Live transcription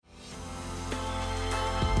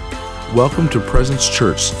Welcome to Presence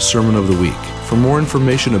Church Sermon of the Week. For more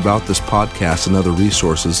information about this podcast and other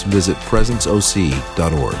resources, visit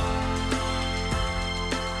presenceoc.org.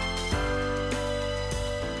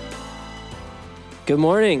 Good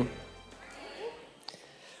morning.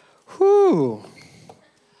 Whew.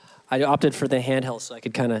 I opted for the handheld so I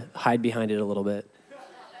could kind of hide behind it a little bit.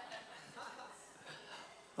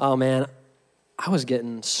 Oh man, I was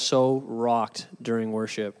getting so rocked during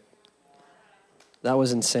worship. That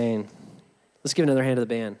was insane. Let's give another hand to the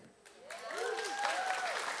band.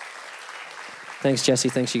 Thanks, Jesse.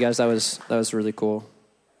 Thanks, you guys. That was really cool.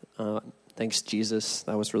 Thanks, Jesus.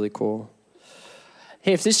 That was really cool.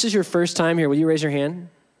 Hey, if this is your first time here, will you raise your hand?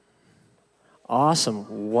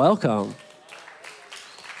 Awesome. Welcome.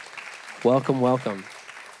 Welcome.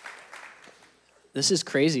 This is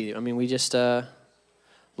crazy. I mean, the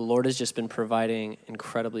Lord has just been providing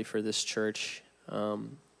incredibly for this church.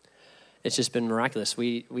 It's just been miraculous.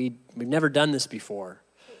 We've never done this before.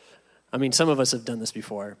 I mean, some of us have done this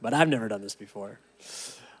before, but I've never done this before.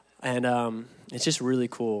 And it's just really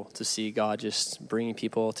cool to see God just bringing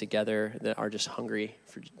people together that are just hungry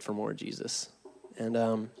for more Jesus.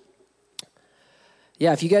 And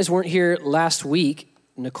if you guys weren't here last week,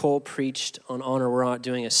 Nicole preached on honor. We're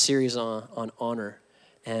doing a series on honor.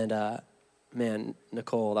 And man,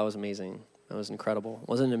 Nicole, that was amazing. That was incredible.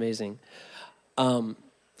 Wasn't it amazing?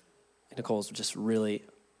 Nicole's just really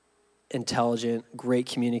intelligent, great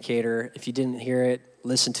communicator. If you didn't hear it,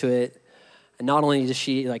 listen to it. And not only is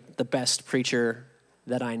she like the best preacher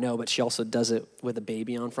that I know, but she also does it with a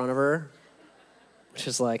baby on front of her, which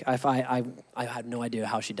is like, if I had no idea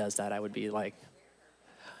how she does that. I would be like,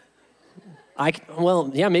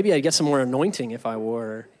 maybe I'd get some more anointing if I wore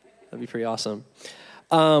her. That'd be pretty awesome.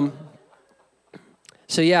 We're going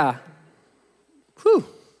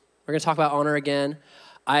to talk about honor again.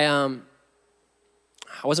 I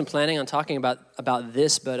wasn't planning on talking about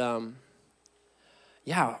this, but I'm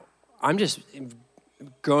just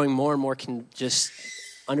growing more and more just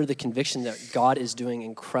under the conviction that God is doing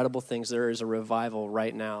incredible things. There is a revival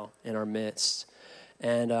right now in our midst,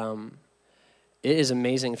 and it is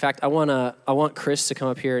amazing. In fact, I want Chris to come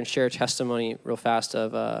up here and share a testimony real fast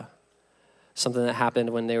of something that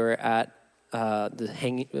happened when they were at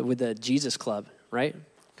with the Jesus Club. Right?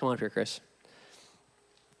 Come on up here, Chris.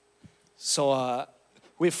 So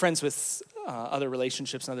we have friends with other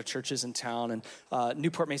relationships and other churches in town, and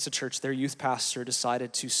Newport Mesa Church, their youth pastor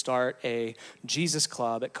decided to start a Jesus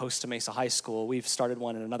Club at Costa Mesa High School. We've started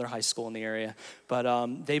one at another high school in the area,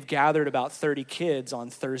 but they've gathered about 30 kids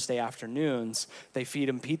on Thursday afternoons. They feed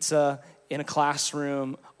them pizza in a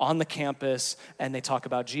classroom on the campus, and they talk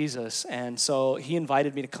about Jesus. And so he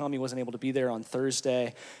invited me to come. He wasn't able to be there on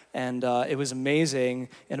Thursday, and it was amazing.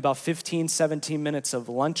 In about 15, 17 minutes of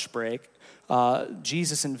lunch break,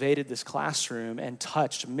 Jesus invaded this classroom and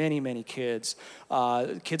touched many, many kids.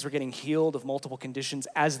 Kids were getting healed of multiple conditions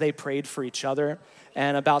as they prayed for each other.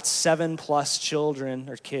 And about 7+ children,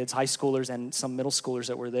 or kids, high schoolers and some middle schoolers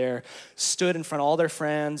that were there, stood in front of all their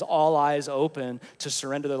friends, all eyes open, to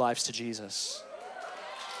surrender their lives to Jesus.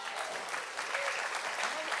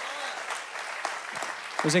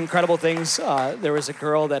 It was incredible things. There was a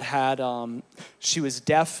girl that had, she was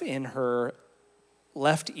deaf in her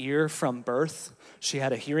left ear from birth. She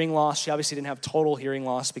had a hearing loss. She obviously didn't have total hearing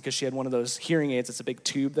loss because she had one of those hearing aids. It's a big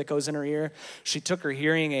tube that goes in her ear. She took her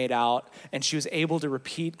hearing aid out, and she was able to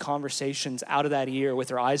repeat conversations out of that ear with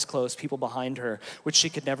her eyes closed, people behind her, which she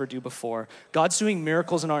could never do before. God's doing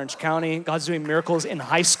miracles in Orange County. God's doing miracles in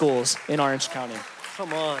high schools in Orange County.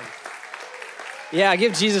 Come on. Yeah,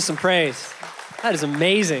 give Jesus some praise. That is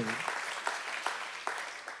amazing.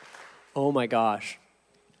 Oh my gosh.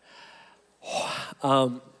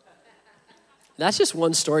 That's just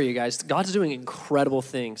one story, you guys. God's doing incredible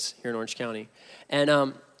things here in Orange County. And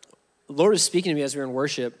the Lord was speaking to me as we were in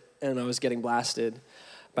worship, and I was getting blasted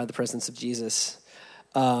by the presence of Jesus.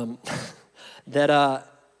 The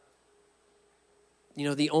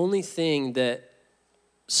only thing that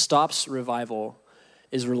stops revival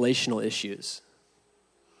is relational issues.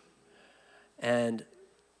 And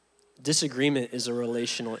disagreement is a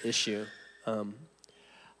relational issue.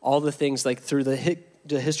 All the things, like through the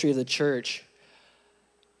history of the church,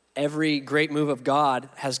 every great move of God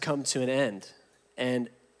has come to an end. And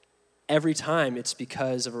every time it's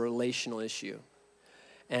because of a relational issue.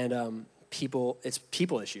 And it's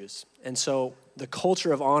people issues. And so the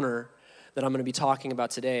culture of honor that I'm going to be talking about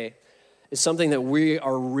today is something that we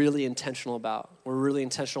are really intentional about. We're really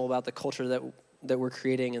intentional about the culture that we're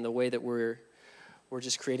creating and the way that we're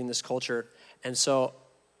just creating this culture. And so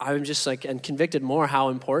I'm just and convicted more how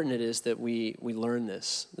important it is that we learn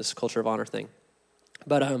this culture of honor thing.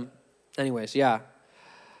 But Anyways, yeah.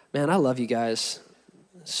 Man, I love you guys.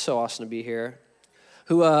 It's so awesome to be here.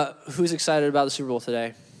 Who's excited about the Super Bowl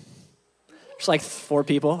today? There's like 4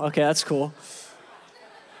 people. Okay, that's cool.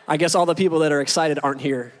 I guess all the people that are excited aren't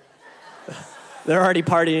here. They're already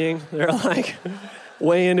partying. They're like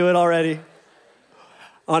way into it already.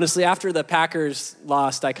 Honestly, after the Packers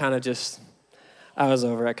lost, I was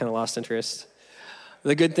over. I kind of lost interest.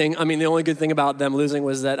 The only good thing about them losing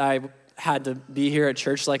was that I had to be here at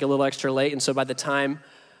church like a little extra late. And so by the time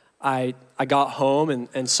I got home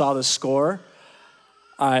and saw the score,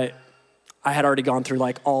 I had already gone through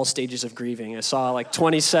like all stages of grieving. I saw like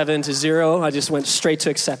 27-0. I just went straight to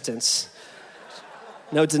acceptance.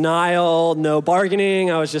 No denial, no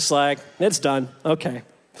bargaining. I was just like, it's done. Okay.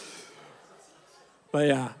 But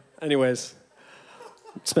yeah, anyways,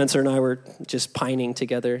 Spencer and I were just pining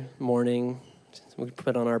together, mourning. We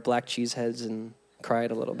put on our black cheese heads and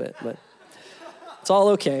cried a little bit, but it's all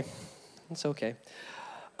okay. It's okay.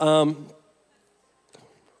 Wow.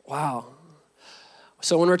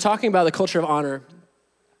 So when we're talking about the culture of honor,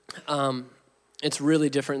 it's really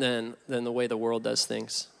different than the way the world does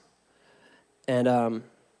things. And I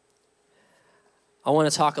want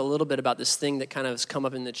to talk a little bit about this thing that kind of has come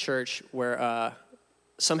up in the church where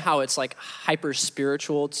somehow it's like hyper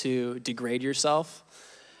spiritual to degrade yourself,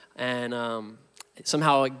 and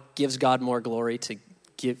somehow it gives God more glory to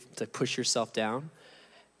push yourself down.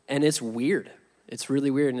 And it's weird. It's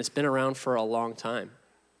really weird, and it's been around for a long time,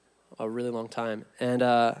 a really long time.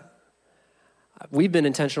 And we've been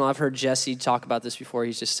intentional. I've heard Jesse talk about this before.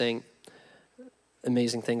 He's just saying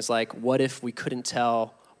amazing things like, what if we couldn't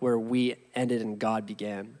tell where we ended and God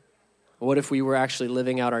began? What if we were actually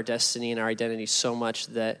living out our destiny and our identity so much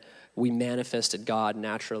that we manifested God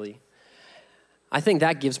naturally? I think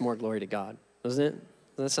that gives more glory to God, doesn't it?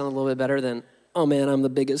 Does that sound a little bit better than, oh man, I'm the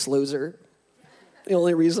biggest loser. The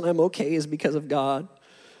only reason I'm okay is because of God.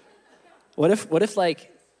 What if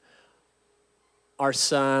like our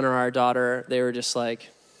son or our daughter, they were just like,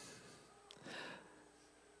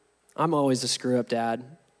 I'm always a screw-up dad.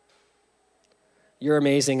 You're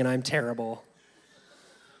amazing and I'm terrible.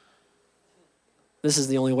 This is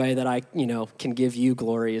the only way that I, can give you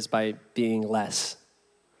glory is by being less.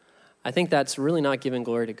 I think that's really not giving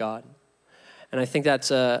glory to God. And I think that's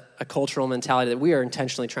a cultural mentality that we are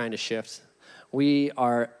intentionally trying to shift. We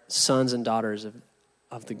are sons and daughters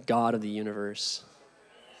of the God of the universe.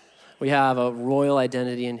 We have a royal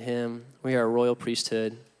identity in him. We are a royal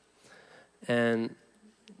priesthood. And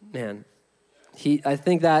man, I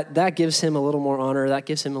think that gives him a little more honor. That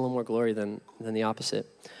gives him a little more glory than the opposite.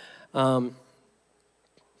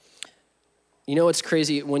 It's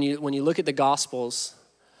crazy when you look at the Gospels.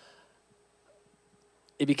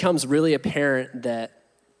 It becomes really apparent that,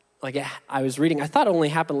 like, I was reading. I thought it only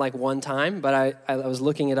happened like one time, but I was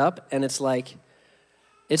looking it up, and it's like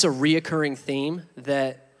it's a reoccurring theme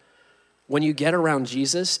that when you get around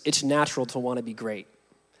Jesus, it's natural to want to be great.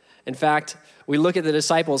 In fact, we look at the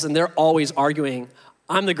disciples, and they're always arguing,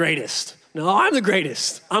 I'm the greatest. No, I'm the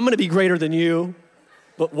greatest. I'm going to be greater than you,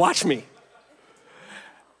 but watch me.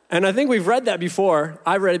 And I think we've read that before.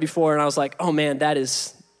 I've read it before, and I was like, oh, man,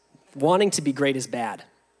 wanting to be great is bad.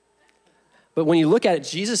 But when you look at it,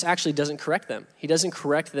 Jesus actually doesn't correct them. He doesn't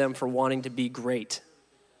correct them for wanting to be great.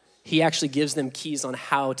 He actually gives them keys on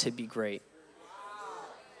how to be great.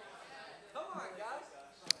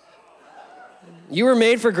 You were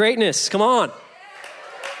made for greatness. Come on.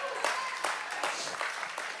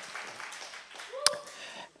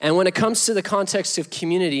 And when it comes to the context of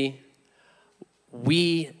community,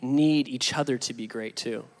 we need each other to be great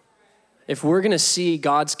too. If we're going to see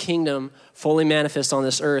God's kingdom fully manifest on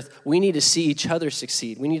this earth, we need to see each other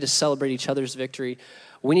succeed. We need to celebrate each other's victory.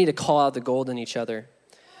 We need to call out the gold in each other.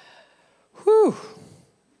 Whew.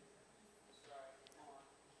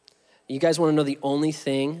 You guys want to know the only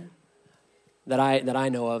thing that I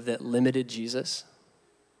know of that limited Jesus?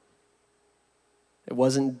 It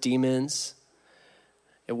wasn't demons.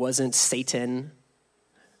 It wasn't Satan.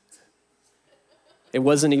 It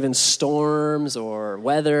wasn't even storms or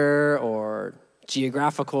weather or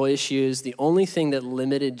geographical issues. The only thing that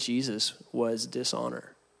limited Jesus was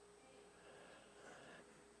dishonor.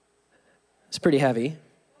 It's pretty heavy.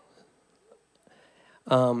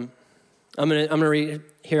 I'm gonna read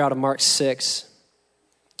here out of Mark 6,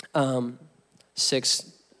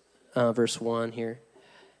 verse 1 here.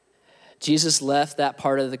 Jesus left that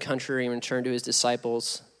part of the country and returned to his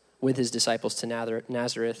disciples to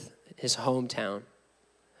Nazareth, his hometown.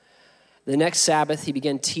 The next Sabbath, he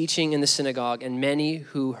began teaching in the synagogue, and many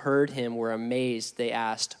who heard him were amazed. They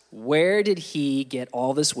asked, where did he get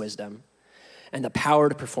all this wisdom and the power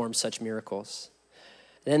to perform such miracles?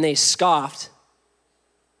 Then they scoffed.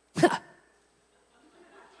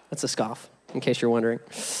 That's a scoff, in case you're wondering.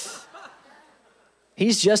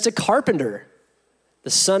 He's just a carpenter, the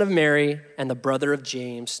son of Mary and the brother of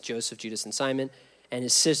James, Joseph, Judas, and Simon, and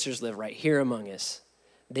his sisters live right here among us.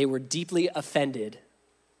 They were deeply offended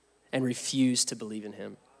and refused to believe in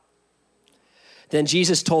him. Then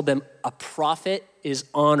Jesus told them, a prophet is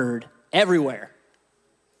honored everywhere,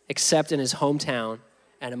 except in his hometown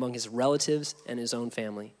and among his relatives and his own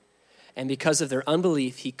family. And because of their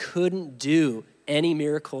unbelief, he couldn't do any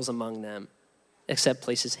miracles among them, except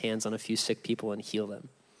place his hands on a few sick people and heal them,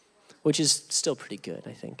 which is still pretty good,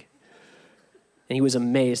 I think. And he was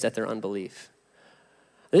amazed at their unbelief.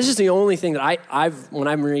 This is the only thing that I've when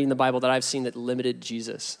I'm reading the Bible, that I've seen that limited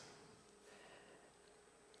Jesus.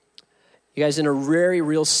 You guys, in a very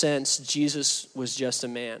real sense, Jesus was just a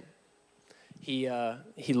man. He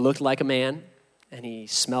looked like a man, and he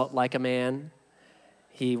smelt like a man.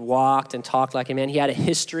 He walked and talked like a man. He had a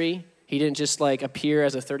history. He didn't just like appear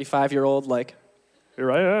as a 35-year-old like,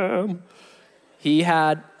 here I am. He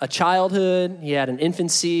had a childhood. He had an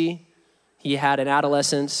infancy. He had an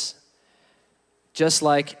adolescence, just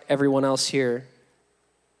like everyone else here.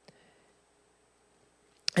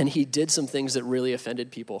 And he did some things that really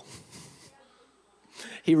offended people.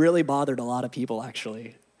 He really bothered a lot of people,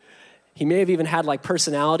 actually. He may have even had like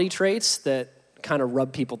personality traits that kind of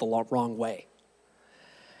rubbed people the wrong way.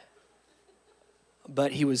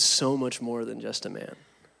 But he was so much more than just a man.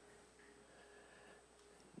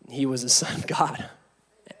 He was the Son of God.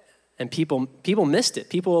 And people missed it.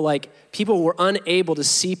 People were unable to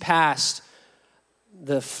see past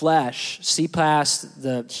the flesh, see past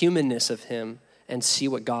the humanness of him, and see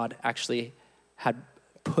what God actually had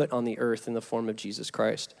put on the earth in the form of Jesus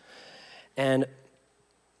Christ. And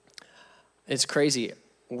it's crazy.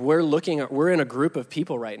 We're in a group of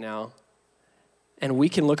people right now, and we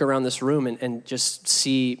can look around this room and just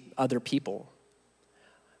see other people.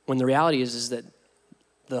 When the reality is that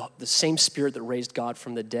the same spirit that raised God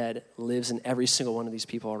from the dead lives in every single one of these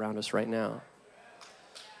people around us right now.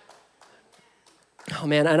 Oh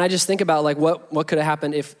man, and I just think about like what could have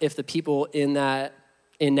happened if the people in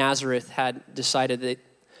Nazareth had decided that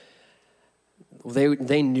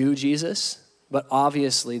they knew Jesus, but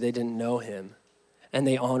obviously they didn't know him. And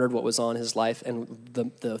they honored what was on his life and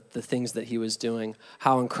the things that he was doing,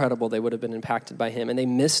 how incredible they would have been impacted by him. And they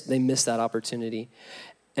missed that opportunity.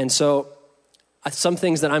 And so some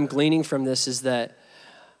things that I'm gleaning from this is that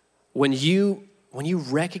when you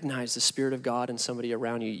recognize the Spirit of God in somebody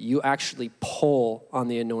around you, you actually pull on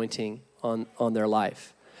the anointing on their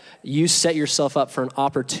life. You set yourself up for an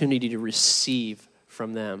opportunity to receive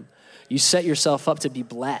from them. You set yourself up to be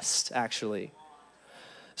blessed, actually.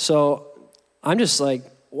 So I'm just like,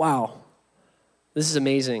 wow, this is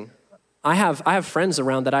amazing. I have friends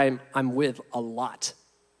around that I'm with a lot,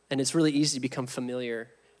 and it's really easy to become familiar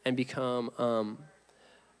and become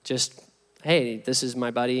just, hey, this is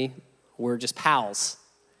my buddy. We're just pals,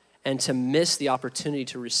 and to miss the opportunity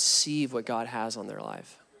to receive what God has on their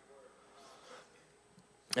life.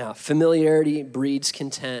 Now, familiarity breeds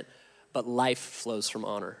content, but life flows from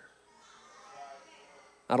honor.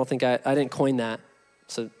 I don't think I didn't coin that,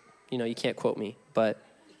 so you can't quote me, but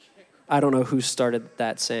I don't know who started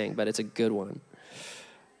that saying, but it's a good one.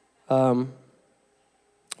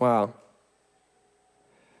 Wow.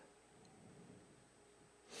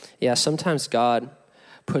 Yeah, sometimes God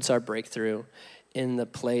puts our breakthrough in the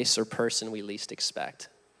place or person we least expect.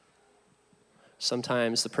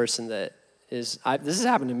 Sometimes the person that is, this has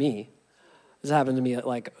happened to me. This happened to me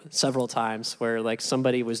like several times where like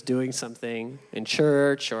somebody was doing something in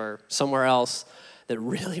church or somewhere else that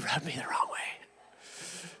really rubbed me the wrong way.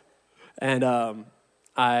 And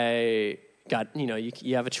I got,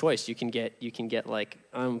 you have a choice. You can get like,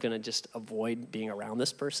 I'm going to just avoid being around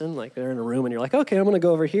this person. Like they're in a room and you're like, okay, I'm going to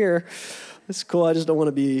go over here. This is cool. I just don't want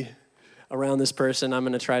to be around this person. I'm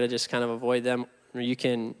going to try to just kind of avoid them. Or you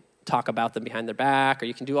can talk about them behind their back, or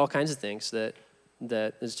you can do all kinds of things that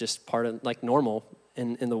is just part of like normal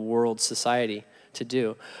in the world society to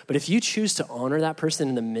do. But if you choose to honor that person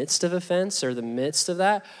in the midst of offense or the midst of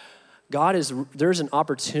that, there's an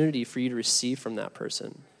opportunity for you to receive from that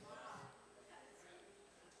person.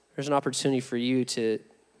 There's an opportunity for you to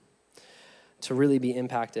really be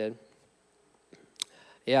impacted.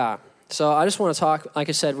 Yeah. So I just want to talk, like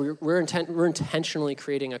I said, we're intentionally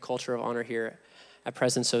creating a culture of honor here at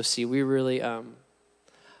Presence OC. We really,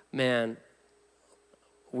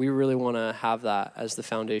 we really want to have that as the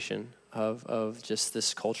foundation of just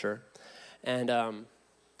this culture. And I'm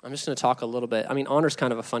just going to talk a little bit. I mean, honor is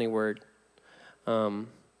kind of a funny word.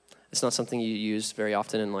 It's not something you use very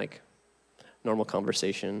often in like normal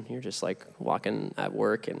conversation. You're just like walking at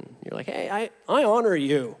work and you're like, hey, I honor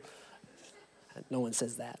you. No one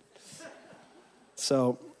says that.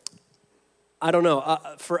 So I don't know.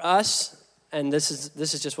 For us, and this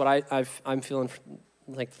is just what I'm feeling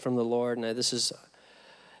like from the Lord, and this is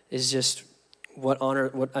just what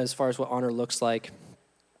as far as what honor looks like.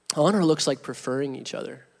 Honor looks like preferring each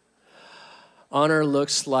other. Honor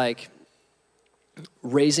looks like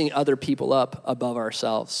raising other people up above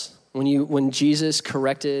ourselves. When Jesus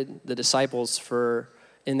corrected the disciples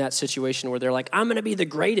in that situation where they're like, I'm going to be the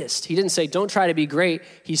greatest. He didn't say, don't try to be great.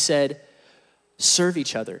 He said, serve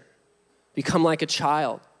each other. Become like a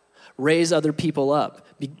child. Raise other people up.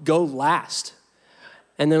 Go last.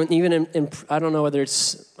 And then even in I don't know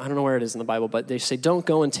where it is in the Bible, but they say, don't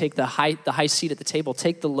go and take the high seat at the table.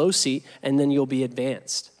 Take the low seat, and then you'll be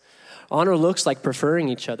advanced. Honor looks like preferring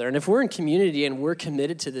each other. And if we're in community and we're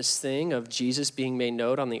committed to this thing of Jesus being made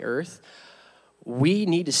known on the earth, we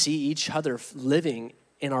need to see each other living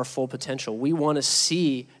in our full potential. We want to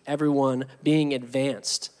see everyone being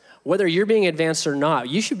advanced. Whether you're being advanced or not,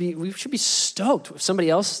 we should be stoked if somebody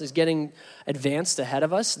else is getting advanced ahead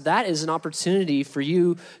of us. That is an opportunity for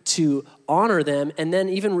you to honor them and then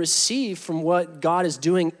even receive from what God is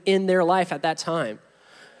doing in their life at that time.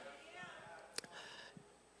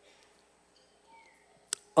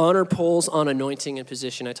 Honor pulls on anointing and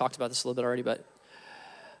position. I talked about this a little bit already, but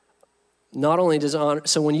not only does honor,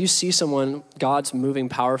 so when you see someone God's moving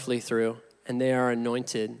powerfully through and they are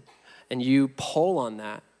anointed and you pull on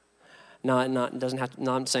that,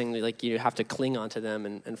 I'm saying like you have to cling onto them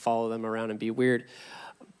and follow them around and be weird.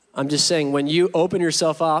 I'm just saying when you open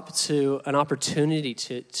yourself up to an opportunity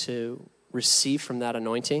to receive from that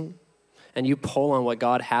anointing and you pull on what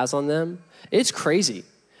God has on them, it's crazy.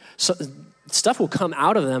 So stuff will come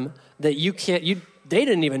out of them that they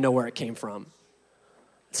didn't even know where it came from.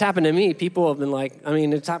 It's happened to me. People have been like,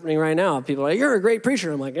 it's happening right now. People are like, you're a great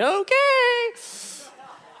preacher. I'm like, okay.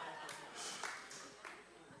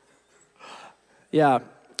 Yeah.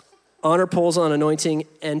 Honor pulls on anointing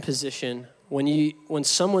and position. When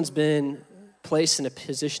someone's been placed in a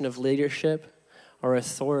position of leadership or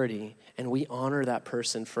authority, and we honor that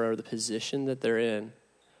person for the position that they're in,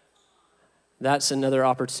 that's another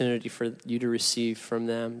opportunity for you to receive from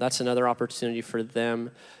them. That's another opportunity for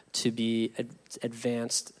them to be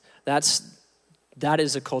advanced. That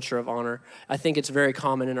is a culture of honor. I think it's very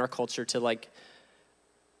common in our culture to I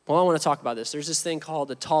want to talk about this. There's this thing called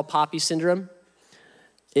the tall poppy syndrome.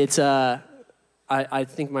 It's I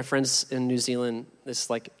think my friends in New Zealand,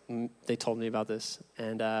 they told me about this,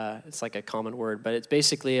 and it's like a common word, but it's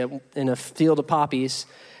basically in a field of poppies,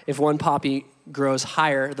 if one poppy grows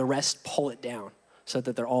higher, the rest pull it down so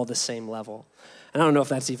that they're all the same level. And I don't know if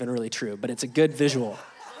that's even really true, but it's a good visual.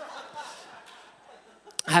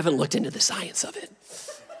 I haven't looked into the science of it,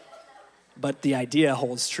 but the idea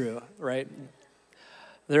holds true, right?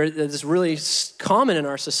 It's really common in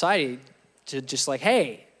our society to just like,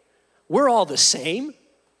 hey, we're all the same.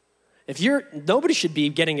 Nobody should be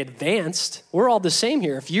getting advanced. We're all the same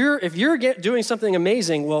here. If you're doing something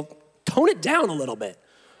amazing, well, tone it down a little bit.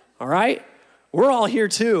 All right? We're all here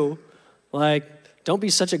too. Don't be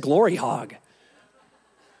such a glory hog.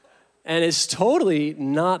 And it's totally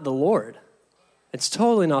not the Lord. It's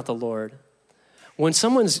totally not the Lord. When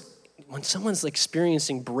someone's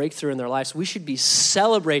experiencing breakthrough in their lives, we should be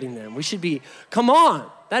celebrating them. We should be, come on,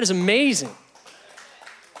 that is amazing.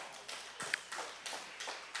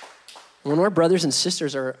 When our brothers and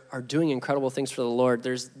sisters are doing incredible things for the Lord,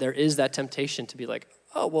 there is that temptation to be like,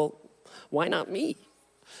 oh, well, why not me?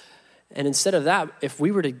 And instead of that, if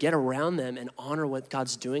we were to get around them and honor what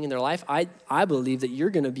God's doing in their life, I believe that you're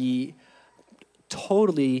going to be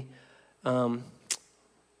totally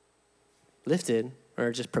lifted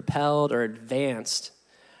or just propelled or advanced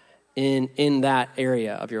in that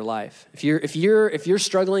area of your life. If you're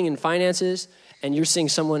struggling in finances and you're seeing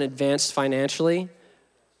someone advanced financially,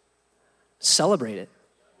 celebrate it.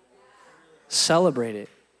 Celebrate it.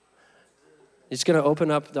 It's going to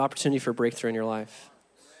open up the opportunity for breakthrough in your life.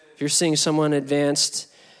 If you're seeing someone advanced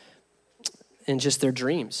in just their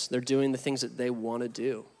dreams, they're doing the things that they want to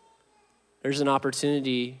do, there's an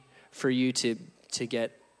opportunity for you to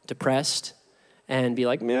get depressed and be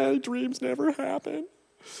like, man, dreams never happen.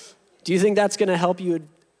 Do you think that's going to help you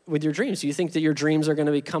with your dreams? Do you think that your dreams are going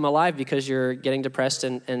to become alive because you're getting depressed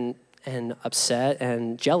and upset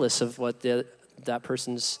and jealous of what that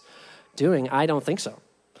person's doing? I don't think so.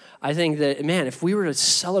 I think that, man, if we were to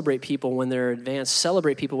celebrate people when they're advanced,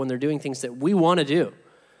 celebrate people when they're doing things that we want to do.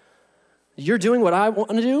 You're doing what I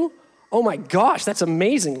want to do? Oh my gosh, that's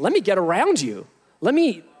amazing. Let me get around you. let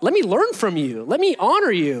me learn from you. Let me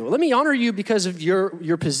honor you. Let me honor you because of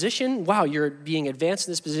your position. Wow, you're being advanced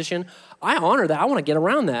in this position. I honor that. I want to get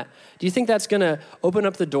around that. Do you think that's going to open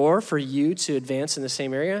up the door for you to advance in the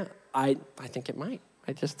same area? I think it might.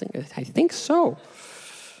 I think so.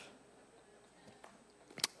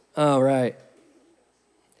 All right.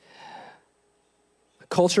 A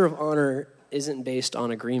culture of honor isn't based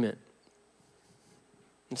on agreement.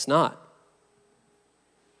 It's not.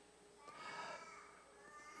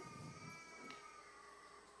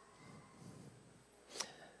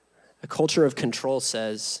 A culture of control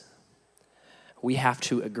says we have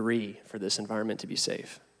to agree for this environment to be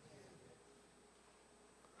safe.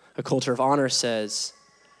 A culture of honor says,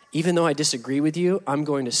 even though I disagree with you, I'm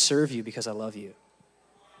going to serve you because I love you.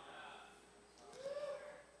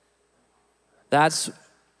 That's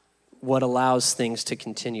what allows things to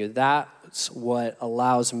continue. That's what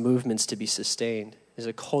allows movements to be sustained, is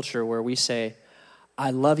a culture where we say,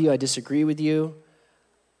 I love you, I disagree with you,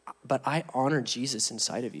 but I honor Jesus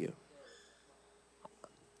inside of you.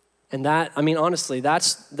 And that, I mean, honestly,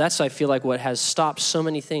 that's I feel like what has stopped so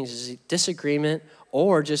many things is disagreement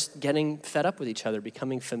or just getting fed up with each other,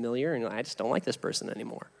 becoming familiar, and I just don't like this person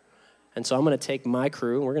anymore. And so I'm going to take my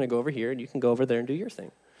crew, and we're going to go over here, and you can go over there and do your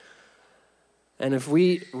thing. And if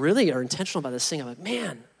we really are intentional about this thing, I'm like,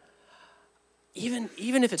 man, even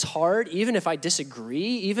if it's hard, even if I disagree,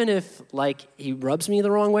 even if like he rubs me the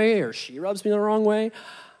wrong way or she rubs me the wrong way,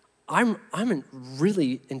 I'm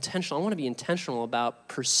really intentional. I want to be intentional about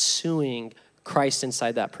pursuing Christ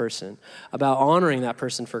inside that person, about honoring that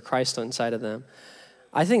person for Christ inside of them.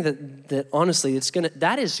 I think that honestly,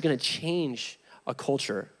 that is gonna change a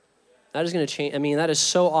culture. That is gonna change. I mean, that is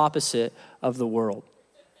so opposite of the world.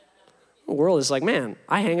 The world is like, man,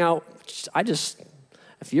 I hang out.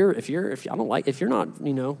 If you're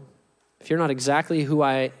not exactly who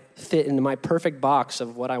I fit into my perfect box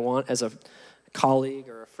of what I want as a colleague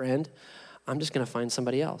or a friend, I'm just going to find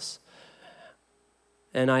somebody else.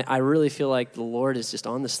 And I really feel like the Lord is just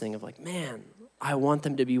on this thing of like, man, I want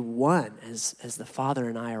them to be one as the Father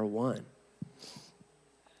and I are one.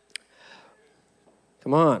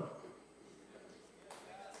 Come on.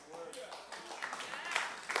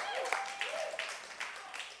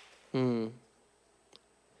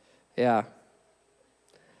 Yeah.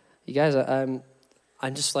 You guys, I'm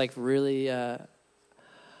just like really, I'm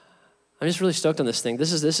just really stoked on this thing.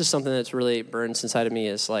 This is something that's really burns inside of me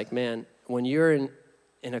is like, man, when you're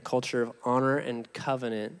in a culture of honor and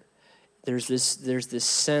covenant, there's this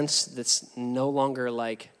sense that's no longer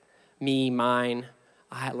like me, mine.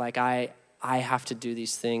 I have to do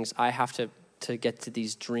these things. I have to get to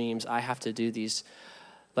these dreams. I have to do these.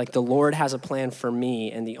 Like the Lord has a plan for me,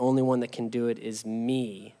 and the only one that can do it is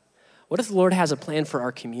me. What if the Lord has a plan for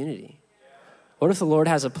our community? What if the Lord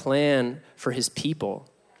has a plan for his people?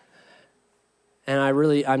 And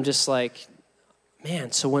I'm just like,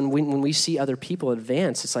 man, so when we see other people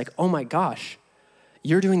advance, it's like, oh my gosh,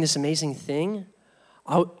 you're doing this amazing thing.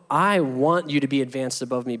 I want you to be advanced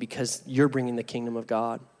above me because you're bringing the kingdom of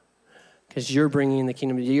God. Because you're bringing the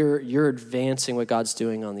kingdom, you're advancing what God's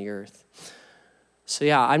doing on the earth. So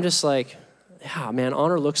yeah, I'm just like, yeah, man,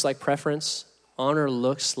 honor looks like preference. Honor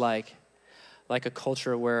looks like a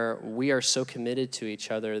culture where we are so committed to each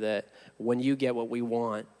other that when you get what we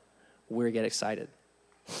want, we get excited.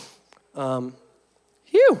 And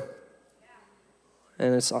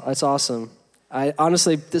it's awesome. I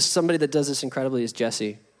honestly, somebody that does this incredibly is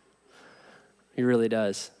Jesse. He really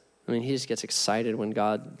does. I mean, he just gets excited when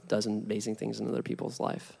God does amazing things in other people's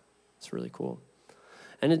life. It's really cool.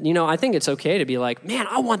 And, I think it's okay to be like, man,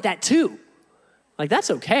 I want that too. Like,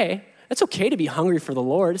 that's okay. It's okay to be hungry for the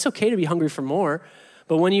Lord. It's okay to be hungry for more.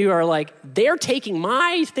 But when you are like, they're taking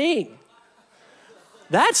my thing,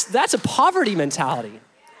 that's a poverty mentality.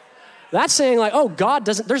 That's saying like, oh,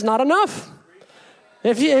 there's not enough.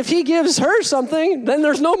 If he gives her something, then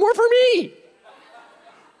there's no more for me.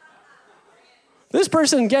 This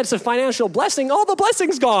person gets a financial blessing, all the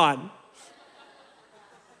blessing's gone.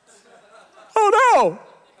 Oh no.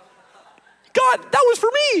 God, that was for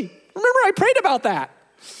me. Remember I prayed about that.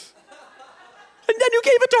 And then you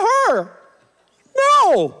gave it to her.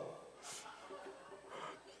 No.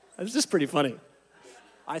 It's just pretty funny,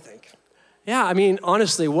 I think. Yeah, I mean,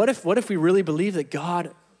 honestly, what if we really believe that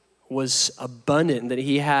God was abundant, that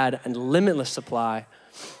he had a limitless supply?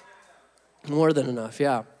 More than enough,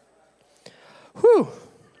 yeah. Whew.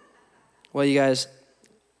 Well, you guys,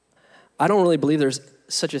 I don't really believe there's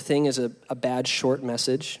such a thing as a bad short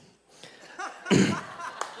message.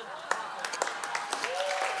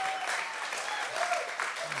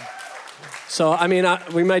 So, I mean,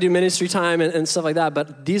 we might do ministry time and stuff like that,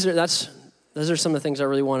 but those are some of the things I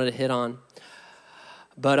really wanted to hit on.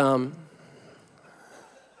 But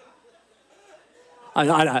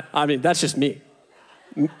I mean, that's just me.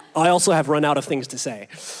 I also have run out of things to say.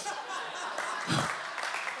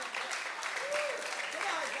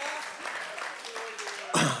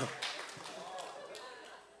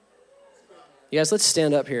 You guys, let's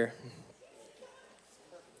stand up here.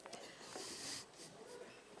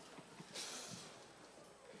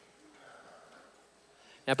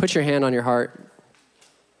 Now put your hand on your heart.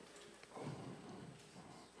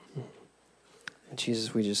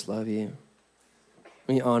 Jesus, we just love you.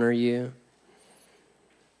 We honor you.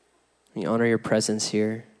 We honor your presence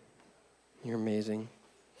here. You're amazing.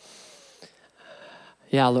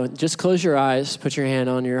 Yeah, Lord, just close your eyes, put your hand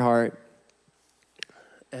on your heart.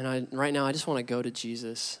 And right now, I just want to go to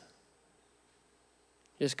Jesus.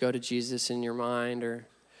 Just go to Jesus in your mind, or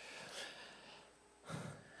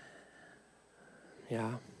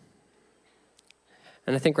yeah.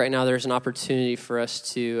 And I think right now there's an opportunity for us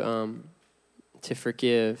to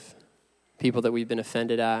forgive people that we've been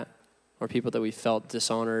offended at, or people that we felt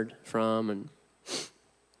dishonored from. And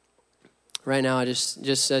right now, I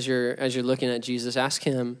just as you're looking at Jesus, ask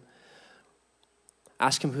him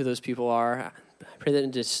who those people are. I pray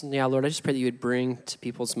that Lord, I just pray that you would bring to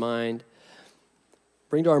people's mind,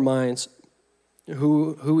 bring to our minds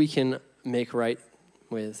who we can make right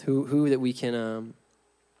with, who that we can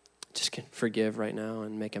just can forgive right now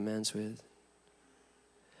and make amends with.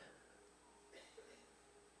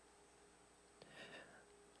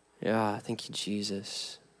 Yeah, thank you,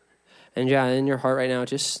 Jesus. And yeah, in your heart right now,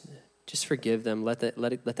 just forgive them. Let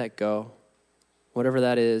that go. Whatever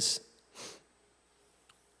that is.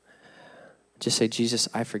 Just say, Jesus,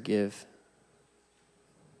 I forgive.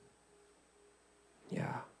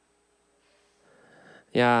 Yeah.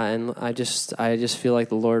 Yeah, and I just feel like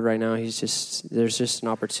the Lord right now, there's just an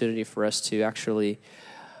opportunity for us to actually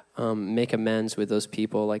make amends with those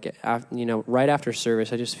people. Like, right after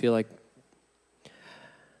service, I just feel like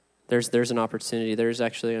there's an opportunity. There's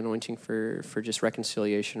actually an anointing for just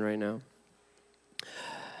reconciliation right now.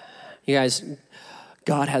 You guys,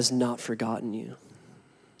 God has not forgotten you.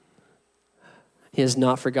 He has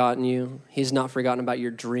not forgotten you. He's not forgotten about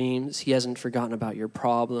your dreams. He hasn't forgotten about your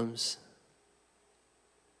problems.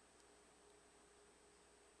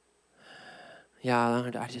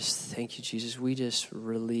 Yeah, I just thank you, Jesus. We just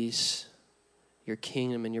release your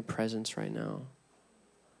kingdom and your presence right now.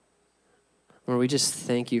 Lord, we just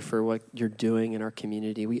thank you for what you're doing in our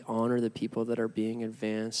community. We honor the people that are being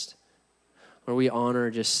advanced. Lord, we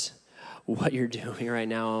honor just what you're doing right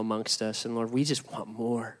now amongst us. And Lord, we just want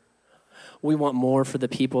more. We want more for the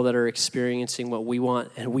people that are experiencing what we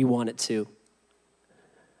want, and we want it too.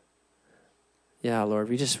 Yeah, Lord,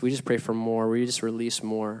 we just pray for more. We just release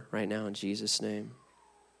more right now in Jesus' name.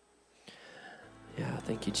 Yeah,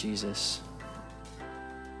 thank you, Jesus.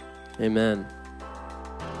 Amen.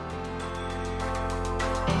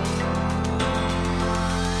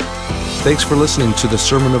 Thanks for listening to the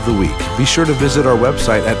Sermon of the Week. Be sure to visit our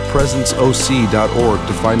website at presenceoc.org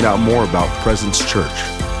to find out more about Presence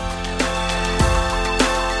Church.